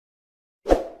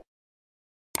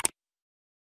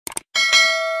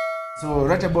So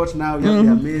right about now, you have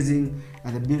the amazing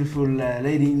and the beautiful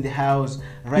lady in the house.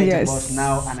 Right about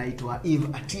now, anaitwa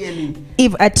Atieli.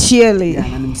 Atieli.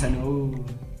 Yeah, na ni msanii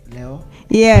leo.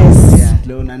 Yes. Yeah,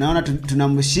 leo naona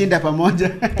tunamshinda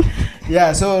pamoja.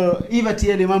 Yeah, so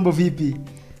Atieli, mambo vipi?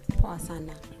 Poa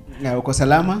sana. Yeah, uko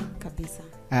salama? Kabisa.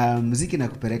 Muziki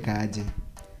nakupeleka aje?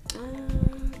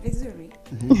 Vizuri.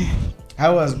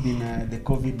 How has been the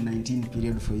COVID-19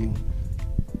 period for you?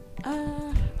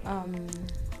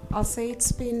 I'll say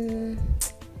it's been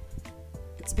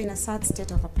a sad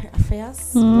state of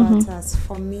affairs, but as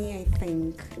for me, I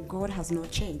think God has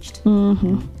not changed,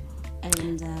 and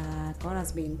God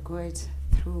has been good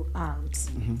throughout.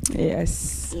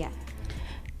 Yes. Yeah.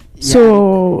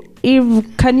 So,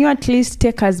 can you at least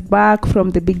take us back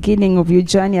from the beginning of your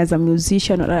journey as a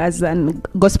musician or as a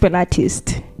gospel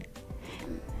artist?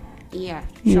 Yeah.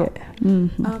 Sure. Yeah.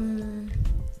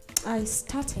 I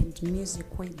started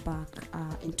music way back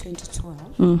in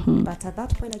 2012, but at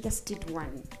that point I just did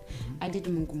one. I did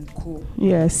Mungu Mkuu.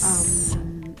 Yes.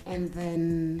 And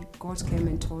then God came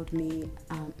and told me,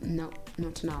 no,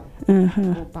 not now.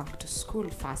 Go back to school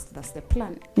first. That's the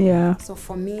plan. Yeah. So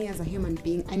for me as a human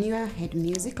being, I knew I had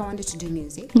music. I wanted to do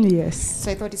music. Yes. So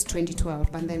I thought it's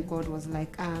 2012, but then God was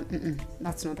like,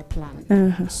 that's not the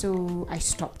plan. So I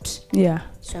stopped. Yeah.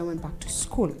 So I went back to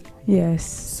school. Yes.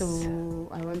 So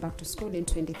I went back to school in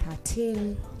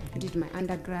 2013, did my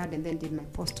undergrad and then did my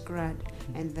postgrad,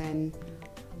 and then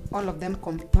all of them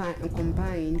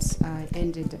combined,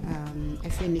 I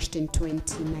finished in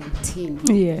 2019.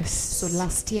 Yes. So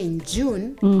last year in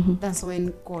June, that's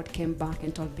when God came back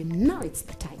and told me, now it's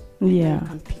the time. Yeah. You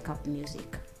can pick up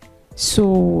music.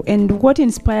 So, and what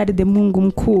inspired the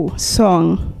Mungu Mkuu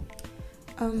song?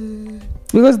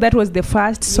 Because that was the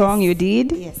first song you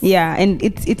did. Yes. Yeah, and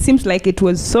it seems like it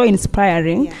was so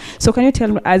inspiring. Yeah. So can you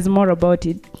tell us more about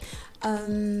it?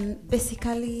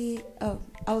 Basically,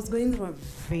 I was going through a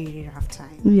very rough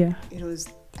time. Yeah.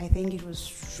 I think it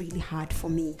was really hard for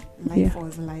me. Life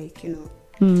was like,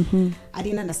 I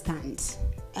didn't understand.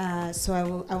 So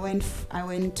I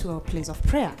went to a place of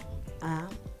prayer.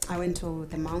 I went to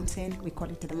the mountain. We call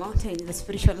it the mountain, the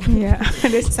spiritual life. Yeah.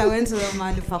 So I went to the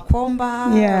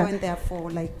Malufakomba. Yeah. I went there for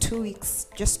like 2 weeks,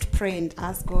 just pray and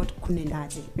ask God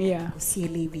kunendaje. Yeah.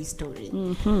 Usielewi story.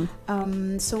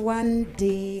 So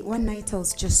one night I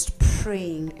was just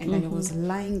praying and I was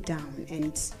lying down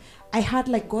and I had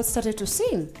like God started to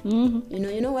sing.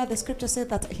 You know where the scripture said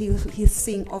that he'll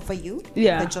sing over you.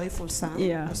 Yeah. The joyful song.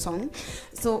 Yeah. The song.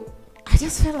 So I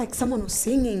just felt like someone was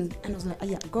singing and I was like,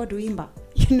 yeah, God wimba,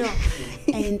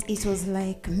 and it was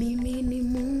like, Mimi ni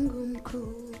Mungu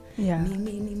Mkuu. Yeah.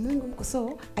 Mimi ni Mungu Mkuu.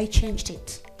 So I changed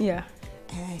it. Yeah.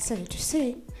 And I started to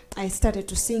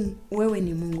sing Wewe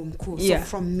ni Mungu Mkuu. So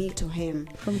from me to him.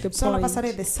 From the so all of a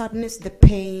sudden the sadness, the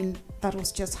pain that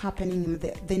was just happening,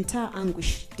 the entire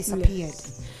anguish disappeared.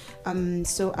 Yes.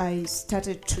 So I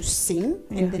started to sing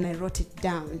and then I wrote it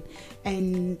down,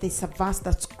 and there's a verse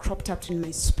that's cropped up in my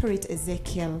spirit,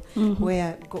 Ezekiel,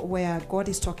 where God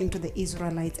is talking to the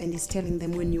Israelites and he's telling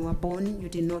them, when you were born you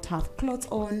did not have clothes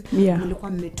on,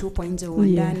 mlikuwa mmetupwa nje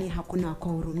uwandani, hakuna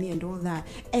kuhurumia and all that,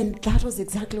 and that was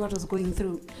exactly what I was going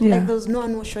through. Like there was no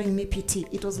one was showing me pity.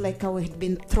 It was like I had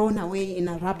been thrown away in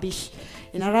a rubbish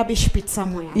pit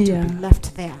somewhere to be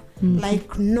left there.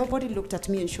 Like nobody looked at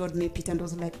me and showed me pity and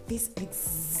was like, this is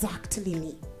exactly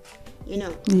me.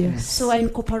 Yes. So I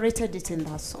incorporated it in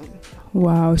that song.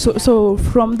 Wow. So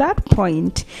from that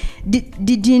point,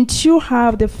 didn't you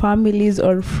have the families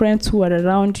or friends who were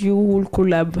around you who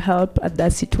could have helped at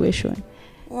that situation?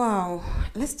 Wow.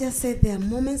 Let's just say there are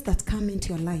moments that come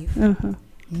into your life.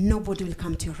 Nobody will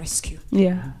come to your rescue.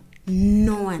 Yeah.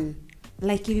 No one.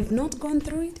 Like if you've not gone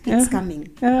through it, it's coming,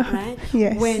 right?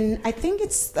 Yes. When I think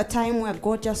it's a time where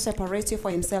God just separates you for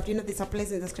himself. There's a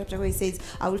place in the scripture where he says,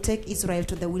 I will take Israel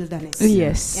to the wilderness.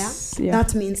 Yes. Yeah?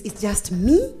 That means it's just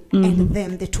me and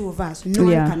them, the two of us. No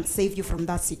one can save you from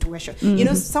that situation.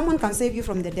 Someone can save you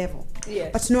from the devil,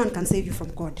 but no one can save you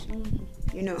from God.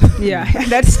 Yeah,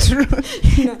 that's true.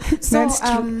 So that's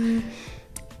true.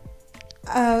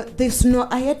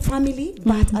 I had family,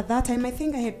 but at that time I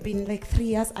think I had been like 3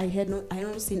 years. I had not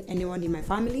seen anyone in my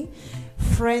family.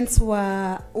 Friends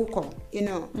were uko,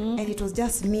 and it was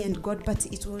just me and God, but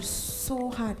it was so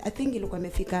hard. I think ilikuwa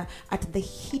imefika at the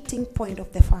hitting point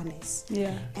of the furnace.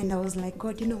 Yeah. And I was like,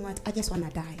 God, you know what? I just want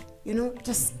to die.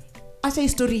 Just acha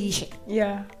story ishe.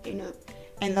 Yeah.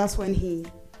 And that's when he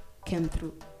came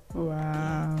through.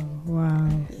 Wow.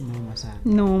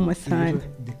 No, son.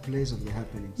 The place of the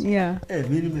happenings. Yeah.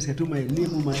 Mimi nimesikia tu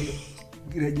elimu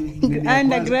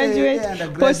undergraduate,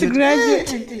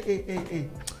 postgraduate.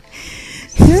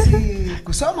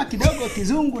 kusoma kidogo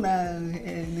kizungu na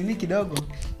nini kidogo.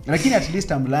 Lakini at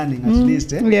least I'm learning at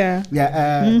least.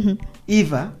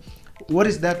 Eva, what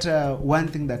is that one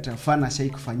thing that fan ashai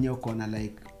kufanyia ukona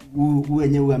like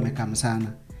wenyewe amekam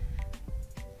sana?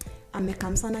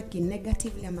 Amekam sana ki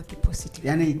negatively ama ki positive?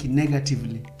 Yani ki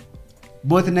negatively.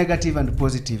 Both negative and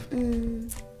positive.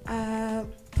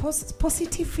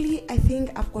 Positively, I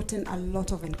think I've gotten a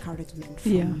lot of encouragement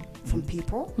from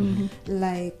people.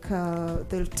 Like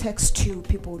they'll text you,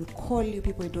 people will call you,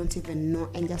 people you don't even know,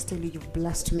 and just tell you you've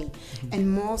blessed me. And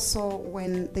more so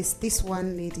when there's this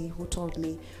one lady who told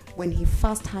me when she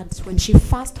first had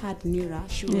Nira,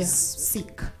 she was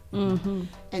sick.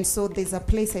 And so there's a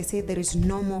place I say there is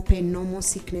no more pain, no more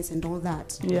sickness and all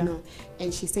that, you know.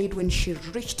 And she said when she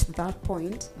reached that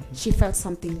point, she felt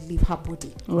something leave her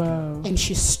body. Wow. And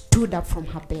she stood up from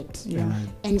her bed.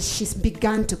 And she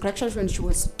began to cry. Actually, when she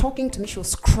was talking to me, she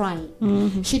was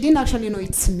crying. She didn't actually know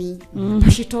it's me, but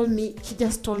she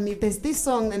just told me there's this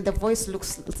song and the voice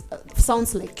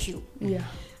sounds like you.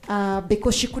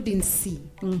 Because she couldn't see.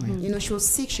 You know, she was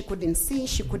sick, she couldn't see,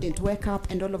 she couldn't wake up,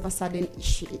 and all of a sudden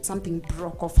something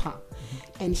broke off her.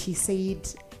 And she said,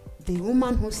 the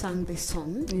woman who sang this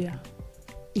song,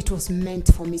 it was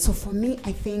meant for me. So for me,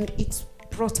 I think it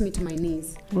brought me to my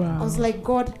knees. I was like,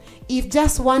 God, if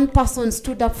just one person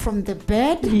stood up from the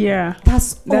bed,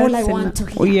 that's all I want to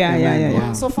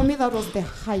hear. So for me, that was the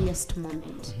highest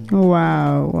moment.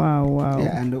 Wow.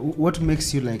 Yeah, and what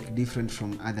makes you like different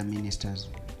from other ministers?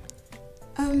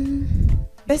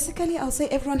 Basically, I'll say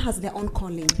everyone has their own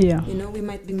calling. You know, we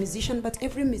might be musicians, but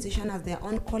every musician has their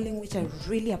own calling, which I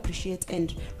really appreciate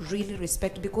and really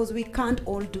respect, because we can't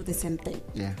all do the same thing.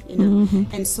 You know,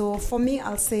 and so for me,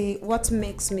 I'll say what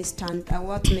makes me stand and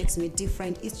what makes me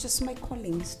different. It's just my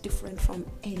calling is different from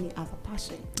any other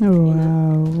person. You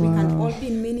know? We can all be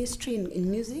in ministry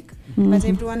in music, but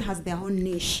everyone has their own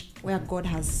niche where God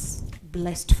has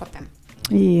blessed for them.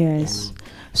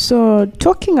 So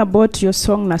talking about your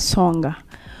song Nasonga,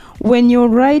 when you're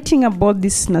writing about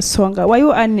this Nasonga, were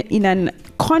you in a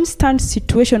constant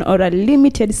situation or a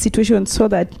limited situation so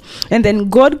that, and then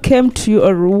God came to you,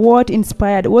 or what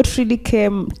inspired, what really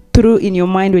came through in your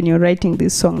mind when you're writing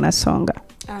this song Nasonga?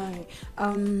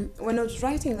 When I was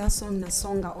writing that song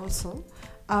Nasonga also,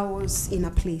 I was in a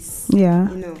place, you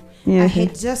know. I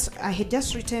had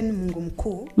just written Mungu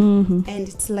Mkuu, and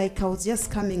it's like I was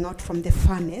just coming out from the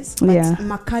furnace, but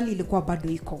makali ilikuwa bado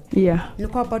iko.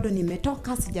 Nilikuwa bado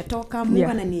nimetoka, sijatoka, Mungu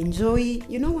ananienjoy.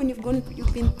 You know, when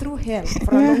you've been through hell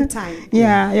for a long time.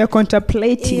 You're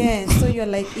contemplating. So you're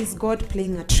like, is God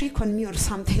playing a trick on me or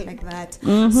something like that?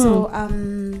 So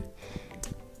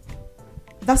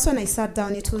that's when I sat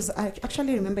down. I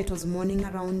actually remember it was morning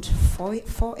around 4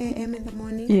 a.m. in the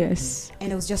morning.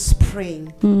 And I was just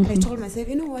praying. And I told myself,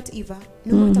 you know what, Eva,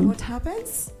 no matter what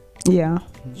happens,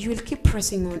 you will keep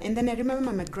pressing on. And then I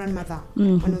remember my grandmother,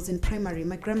 when I was in primary,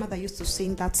 my grandmother used to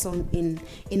sing that song in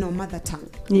our mother tongue.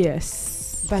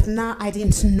 But now I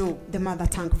didn't know the mother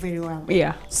tongue very well.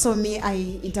 So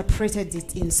I interpreted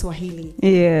it in Swahili.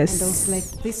 And I was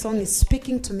like, this song is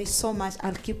speaking to me so much,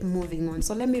 I'll keep moving on.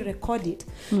 So let me record it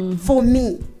for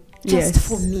me. Just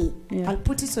for me. I'll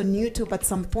put it on YouTube at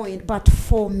some point, but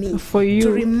for me. For you.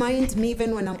 To remind me,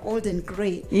 even when I'm old and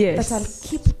gray, that I'll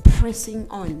keep pressing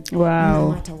on.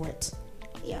 No matter what.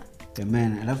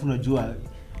 Amen. Alafu unajua,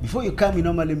 before you come, you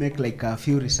normally make like a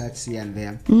few research here and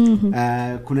there.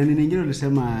 Kuna nini nyingine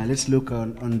ulisema, let's look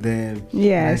on the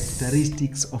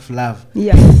characteristics of love.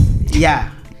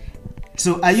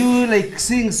 So are you like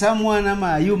seeing someone, ama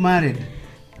are you married?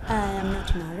 I am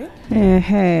not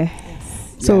married.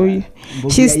 So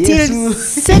she's still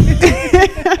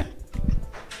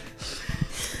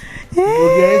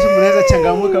mnaweza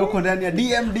changamuka huko ndani ya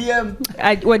DM.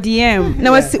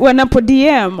 Now wanapo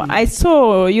DM, I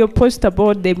saw your post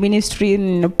about the ministry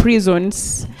in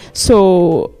prisons.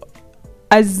 So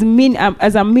as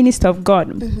a minister of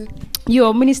God,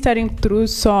 you're ministering through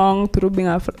song, through being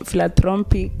a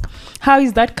philanthropic. How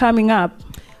is that coming up?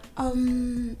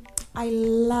 I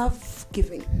love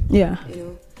giving. You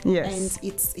know. And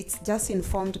it's just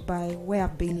informed by where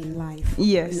I've been in life.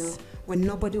 You know, when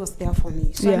nobody was there for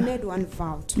me. So I made one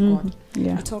vow to God.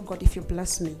 I told God, if you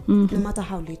bless me, no matter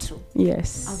how little, I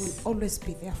will always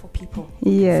be there for people. For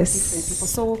different people.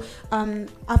 So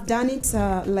I've done it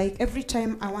like every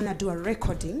time I want to do a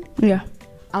recording, I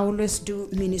always do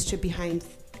ministry behind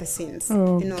the scenes. You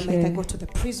know, like I go to the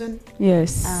prison.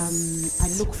 I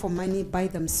look for money, buy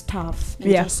them stuff,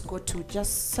 and just go to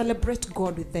just celebrate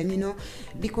God with them, you know,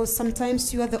 because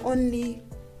sometimes you are the only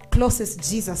closest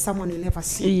Jesus someone will ever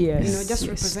see. Yes, You know, just yes,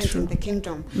 representing true. the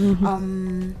kingdom.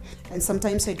 And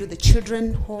sometimes I do the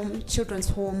children's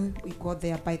home. We go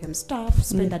there, buy them stuff,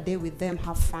 spend a day with them,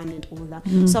 have fun and all that.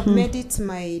 So I've made it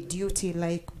my duty,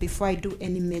 like before I do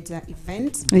any major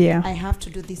event, Yeah. I have to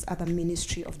do this other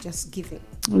ministry of just giving.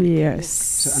 Yes.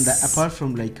 So, and apart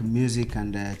from like music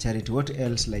and charity, what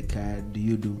else like do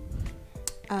you do?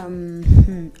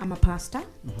 I'm a pastor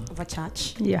of a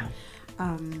church. Yeah.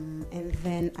 And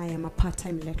then I am a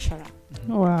part-time lecturer.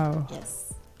 Wow.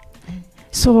 Yes.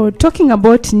 So talking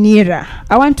about Nira,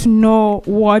 I want to know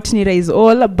what Nira is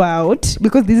all about,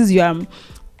 because this is your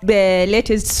the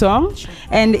latest song,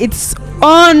 and it's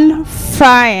on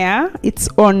fire. It's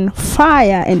on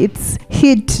fire and it's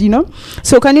hit, you know.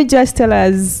 So can you just tell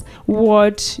us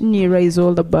what Nira is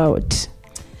all about?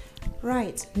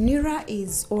 Right. Nira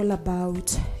is all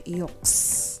about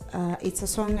yokes. It's a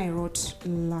song I wrote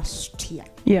last year.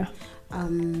 Yeah.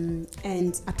 And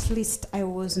at least I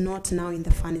was not now in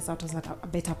the furnace. I was at a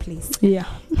better place. Yeah.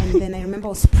 And then I remember I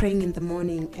was praying in the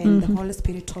morning, and the Holy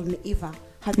Spirit told me, Eva,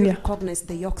 have you recognized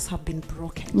the yokes have been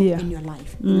broken in your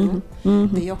life? You know?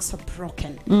 The yokes are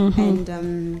broken.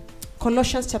 And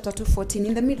Colossians chapter 2:14,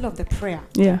 in the middle of the prayer,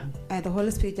 Yeah. The Holy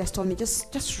Spirit just told me,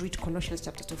 just read Colossians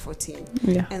chapter 2:14.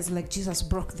 Yeah. And it's like Jesus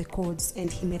broke the codes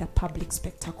and he made a public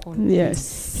spectacle.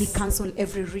 Yes. He canceled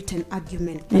every written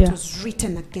argument that was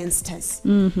written against us.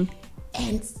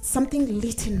 And something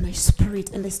lit in my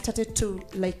spirit, and I started to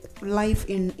like I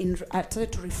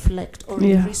started to reflect or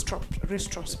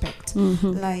retrospect,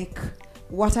 like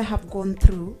what I have gone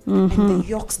through and the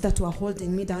yokes that were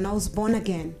holding me down. I was born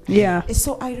again. Yeah.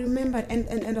 So I remembered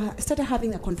and I started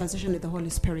having a conversation with the Holy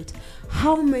Spirit.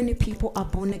 How many people are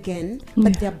born again,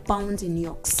 but they're bound in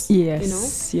yokes? Yes. You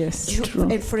know? Yes. True.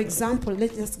 And for example,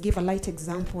 let's just give a light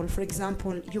example. For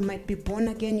example, you might be born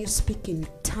again, you speak in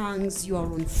tongues, you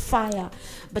are on fire,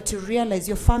 but you realize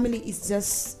your family is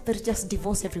there's just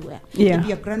divorce everywhere. Yeah. Maybe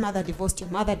your grandmother divorced, your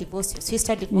mother divorced, your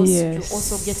sister divorced, you're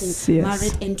also getting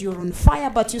married and you're on fire,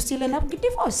 but you still end up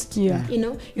divorced. Yeah. You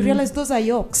know, you realize those are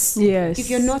yokes. Yes. If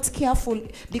you're not careful,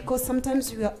 because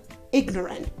sometimes we are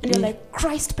ignorant and you're like,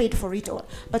 Christ paid for it all,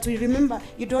 but you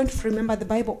don't remember the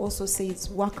Bible also says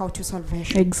work out your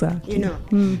salvation. Exactly. You know,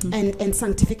 and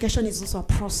sanctification is also a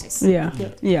process. Yeah.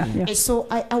 And so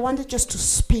I wanted just to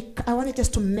speak, I wanted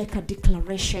just to make a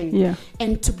declaration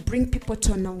and to bring people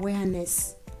to an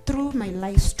awareness through my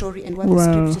life story and what the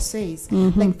scripture says.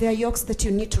 Like there are yokes that you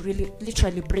need to really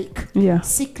literally break.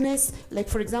 Sickness, like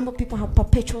for example, people have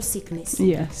perpetual sickness.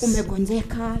 Yes.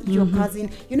 Umegonjeka, your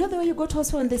cousin. You know the way you go to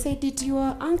hospital and they say, did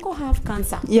your uncle have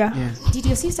cancer? Yeah. Yes. Did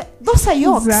your sister? Those are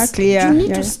yokes. Exactly. Yeah. You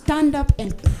need to stand up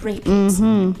and break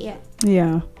it. Yeah.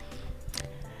 Yeah.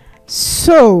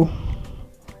 So,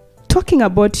 talking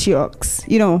about yokes,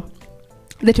 you know,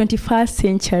 the 21st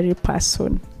century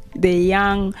person, the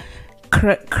young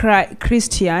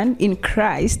Christian in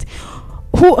Christ,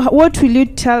 what will you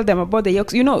tell them about the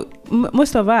yokes? You know,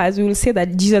 most of us will say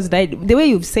that Jesus died. The way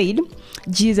you've said,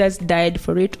 Jesus died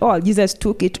for it all. Jesus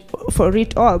took it for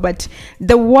it all. But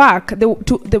the work,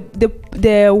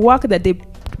 the work that they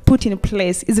put in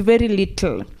place is very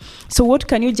little. So what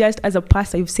can you just, as a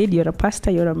pastor, you've said you're a pastor,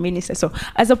 you're a minister. So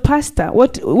as a pastor,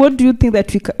 what do you think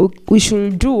that we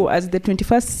should do as the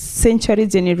 21st century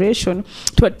generation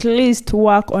to at least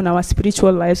work on our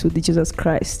spiritual lives with Jesus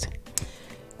Christ?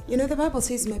 You know, the Bible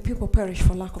says my people perish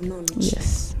for lack of knowledge.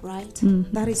 Yes. Right?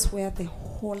 That is where the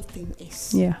whole thing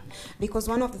is. Yeah. Because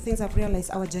one of the things I've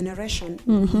realized, our generation,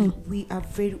 we are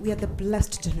the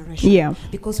blessed generation. Yeah.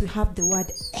 Because we have the word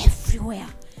everywhere.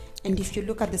 And if you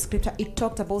look at the scripture, it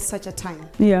talked about such a time.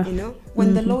 Yeah. You know,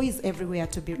 when the law is everywhere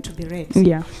to be read.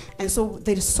 Yeah. And so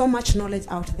there is so much knowledge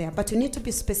out there, but you need to be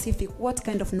specific. What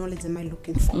kind of knowledge am I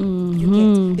looking for? You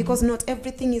get, because not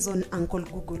everything is on Uncle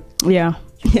Google. Yeah.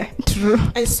 Yeah. True.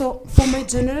 And so for my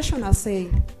generation, I'll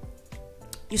say,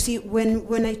 you see,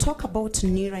 when I talk about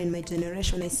Nira in my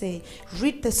generation, I say,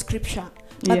 read the scripture,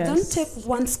 but don't take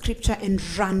one scripture and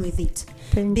run with it.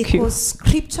 Because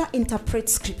scripture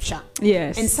interprets scripture.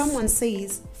 Yes. And someone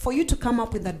says, for you to come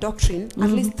up with a doctrine, at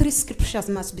least 3 scriptures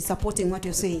must be supporting what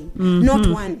you're saying. Not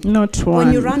one. Not one.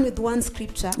 When you run with one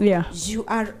scripture, you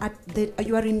are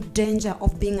in danger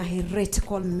of being a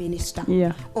heretical minister.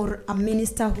 Yeah. Or a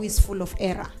minister who is full of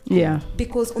error. Yeah.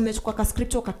 Because umechukua ka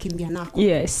scripture ukakimbia nako.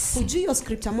 Yes. Hujui hiyo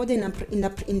scripture moja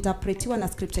interpretiwa na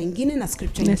scripture ingine na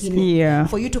scripture ingine. Yeah.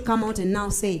 For you to come out and now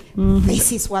say,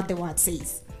 this is what the word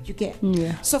says. You get?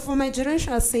 Yeah. So for my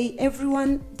generation, I'll say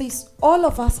everyone, all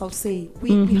of us, I'll say,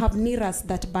 we have mirrors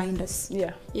that bind us.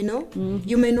 Yeah. You know?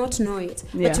 You may not know it,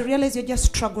 but you realize you're just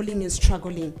struggling and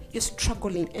struggling. You're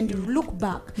struggling, and you look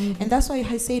back. And that's why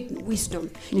I said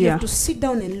wisdom. You have to sit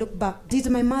down and look back. Did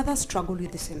my mother struggle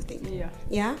with the same thing? Yeah.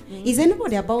 Yeah? Is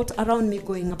anybody around me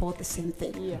going about the same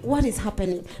thing? Yeah. What is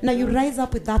happening? Now you rise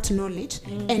up with that knowledge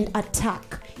and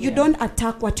attack. You don't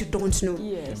attack what you don't know.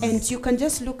 Yes. And you can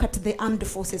just look at the armed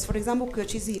forces. For example,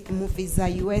 Kyochizi movies,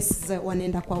 US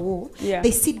wanenda kwa war. Yeah.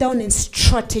 They sit down and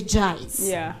strategize.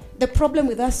 Yeah. The problem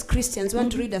with us Christians, we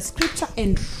want to read a scripture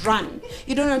and run.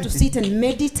 You don't want to sit and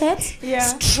meditate.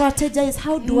 Strategize.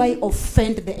 How do I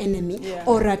offend the enemy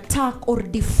or attack or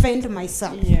defend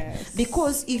myself? Yes.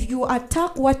 Because if you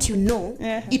attack what you know,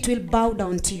 it will bow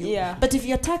down to you. Yeah. But if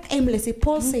you attack aimlessly,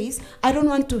 Paul says, I don't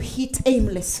want to hit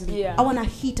aimlessly. I want to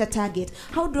hit a target.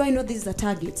 How do I know this is a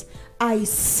target? I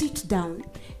sit down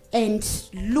and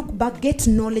look back, get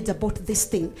knowledge about this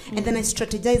thing, and then I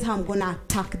strategize how I'm going to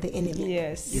attack the enemy.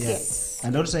 Yes.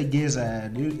 And also, I guess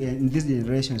in this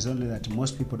generation, it's only that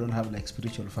most people don't have like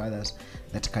spiritual fathers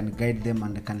that can guide them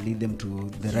and can lead them to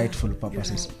the rightful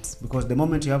purposes. Right. Because the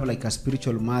moment you have like a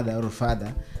spiritual mother or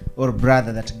father or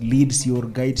brother that leads you or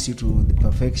guides you to the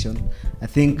perfection, I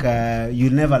think you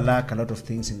never lack a lot of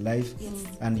things in life,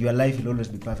 and your life will always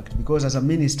be perfect. Because as a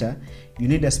minister, you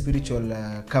need a spiritual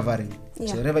covering.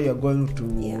 So wherever you're going to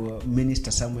minister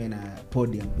somewhere in a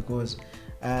podium, because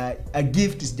a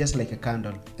gift is just like a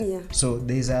candle. So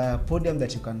there's a podium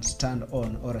that you can stand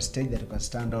on, or a stage that you can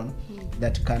stand on,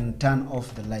 that can turn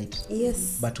off the light.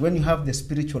 But when you have the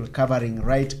spiritual covering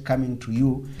right coming to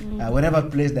you, whatever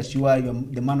place that you are,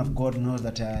 the man of God knows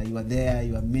that you are there,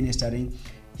 you are ministering.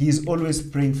 He is always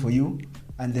praying for you,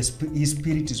 and his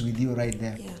spirit is with you right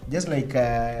there. Just like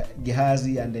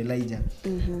Gehazi and Elijah.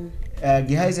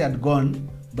 Gehazi had gone,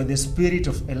 but the spirit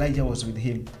of Elijah was with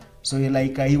him. So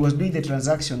he was doing the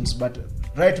transactions, but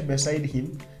right beside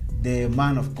him, the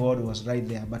man of God was right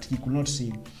there, but he could not see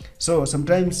him. So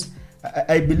sometimes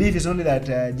I believe it's only that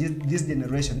this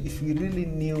generation, if we really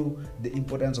knew the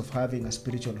importance of having a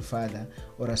spiritual father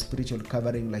or a spiritual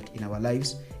covering like in our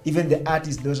lives, even the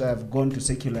artists, those who have gone to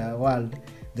secular world,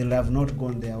 they'll have not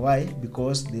gone there. Why?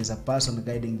 Because there's a person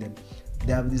guiding them.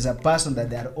 There's a person that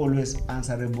they are always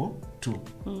answerable to.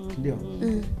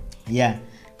 Yeah.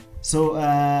 So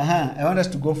I want us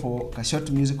to go for a short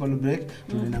musical break.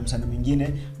 Tuende msanii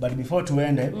mwingine, but before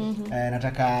tuende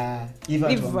nataka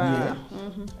Eva tuambie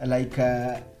like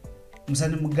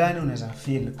msanii mgani unaweza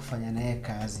feel kufanya naye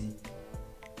kazi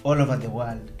all over the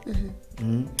world.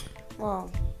 Wow,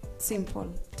 simple.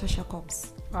 Tasha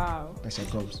Cobbs. Wow. Tasha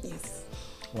Cobbs. Yes.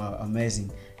 Wow,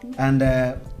 amazing. And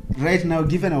right now,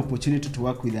 given an opportunity to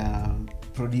work with a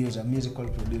producer, musical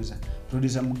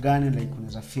producer mgani like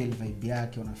unaweza feel vibe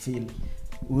yake, una feel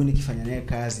huyu nikifanya naye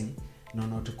kazi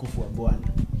naona utukufu wa Bwana?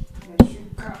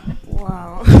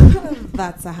 Wow.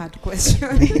 That's a hard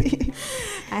question.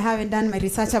 I haven't done my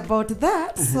research about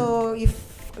that, so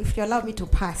if you allow me to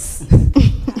pass.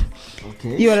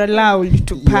 Okay. You are allowed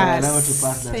to pass. You are allowed to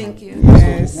pass that. Thank you.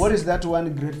 Yes. So what is that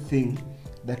one great thing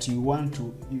that you want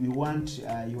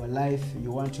your life,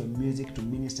 you want your music to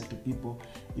minister to people,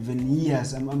 even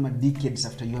years, decades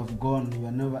after you have gone,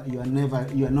 you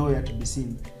are nowhere to be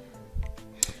seen?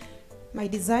 My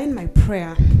design, my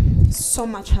prayer, so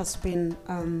much has been,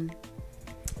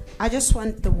 I just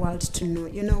want the world to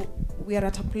know, we are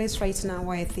at a place right now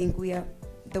where I think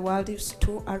the world is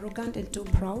too arrogant and too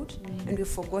proud, and we've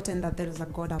forgotten that there is a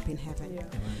God up in heaven.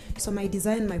 So my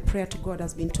design, my prayer to God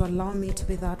has been to allow me to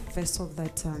be that vessel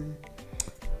that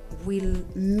will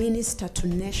minister to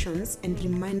nations and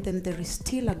remind them there is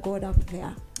still a God up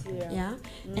there.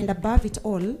 And above it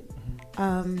all,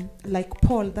 like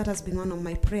Paul, that has been one of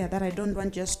my prayer, that I don't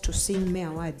want just to sing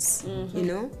mere words.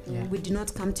 We do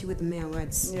not come to you with mere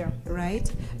words, right?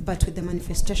 But with the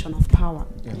manifestation of power.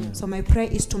 So my prayer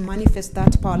is to manifest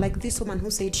that power, like this woman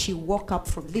who said she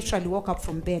literally woke up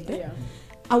from bed.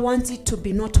 I want it to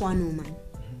be not one woman.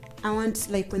 I want,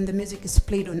 like when the music is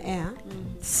played on air,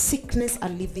 sickness are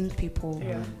leaving people.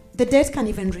 The dead can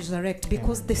even resurrect,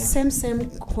 because the same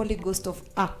Holy Ghost of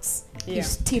Acts is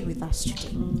still with us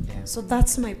today. So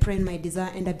that's my prayer and my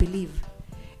desire, and I believe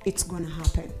it's gonna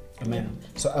happen. Amen.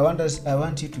 So I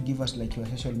want you to give us like your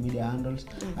social media handles,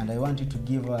 and I want you to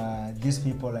give these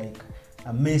people like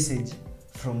a message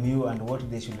from you and what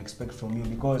they should expect from you,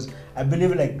 because I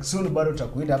believe like soon bado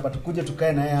tutakuita hapa tukuje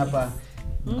tukae naye hapa,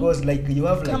 because like you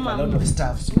have like a lot of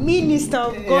stuff. Minister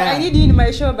of God, I need you in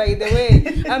my show, by the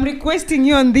way. I'm requesting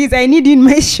you on this. I need you in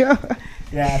my show.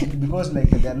 Yeah, because like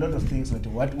there are a lot of things that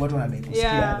what wanadai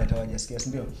kusikia that hawajasikia,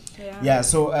 ndio. Yeah,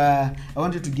 so I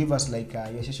want you to give us like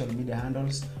your social media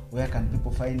handles. Where can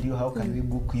people find you? How can we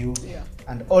book you?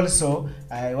 And also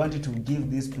I want you to give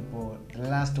these people the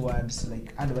last words,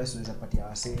 like advice unaweza patia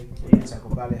wase. Unaweza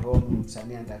pale home,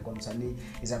 msanii anataka msanii,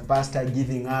 is a pastor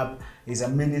giving up, is a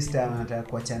minister anataka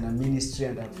kuachana ministry,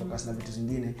 anataka kufocus na vitu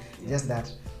zingine. Just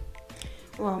that.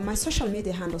 Well, my social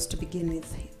media handles to begin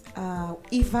with,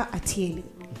 Eva Atieli,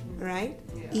 right?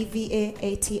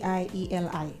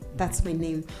 EVAATIELI. That's my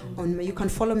name. You can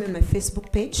follow me on my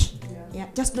Facebook page. Yeah,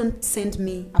 just don't send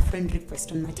me a friend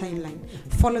request on my timeline.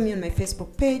 Follow me on my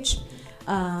Facebook page.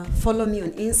 Follow me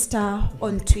on Insta,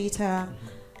 on Twitter,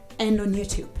 and on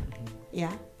YouTube.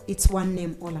 Yeah, it's one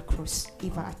name all across,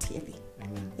 Eva Atieli.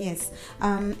 Yes,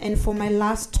 and for my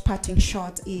last parting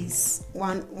shot is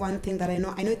one thing that I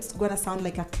know it's gonna sound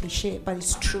like a cliche, but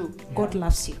it's true. God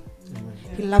loves you.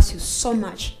 He loves you so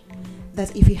much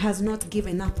that if he has not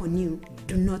given up on you,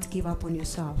 do not give up on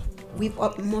yourself.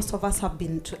 Most of us have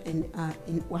been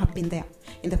have been there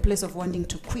in the place of wanting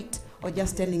to quit or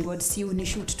just telling God, "See you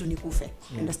shoot to nikufe."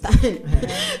 Understand?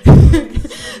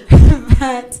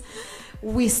 But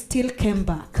we still came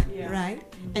back, right?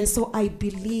 And so I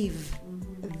believe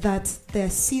that there are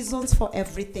seasons for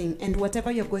everything, and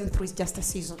whatever you're going through is just a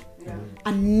season.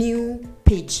 A new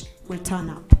page will turn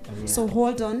up. So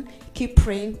hold on, keep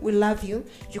praying. We love you.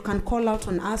 You can call out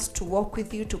on us to walk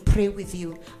with you, to pray with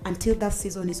you until that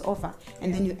season is over,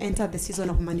 and then you enter the season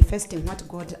of manifesting what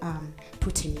God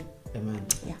put in you. Amen.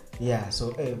 Yeah.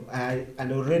 So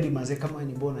and already manze kama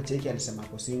ni bona cheki alisema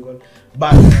ko single,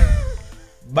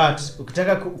 but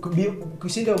ukitaka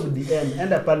kushinda DM,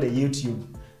 enda pale YouTube,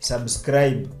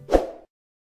 subscribe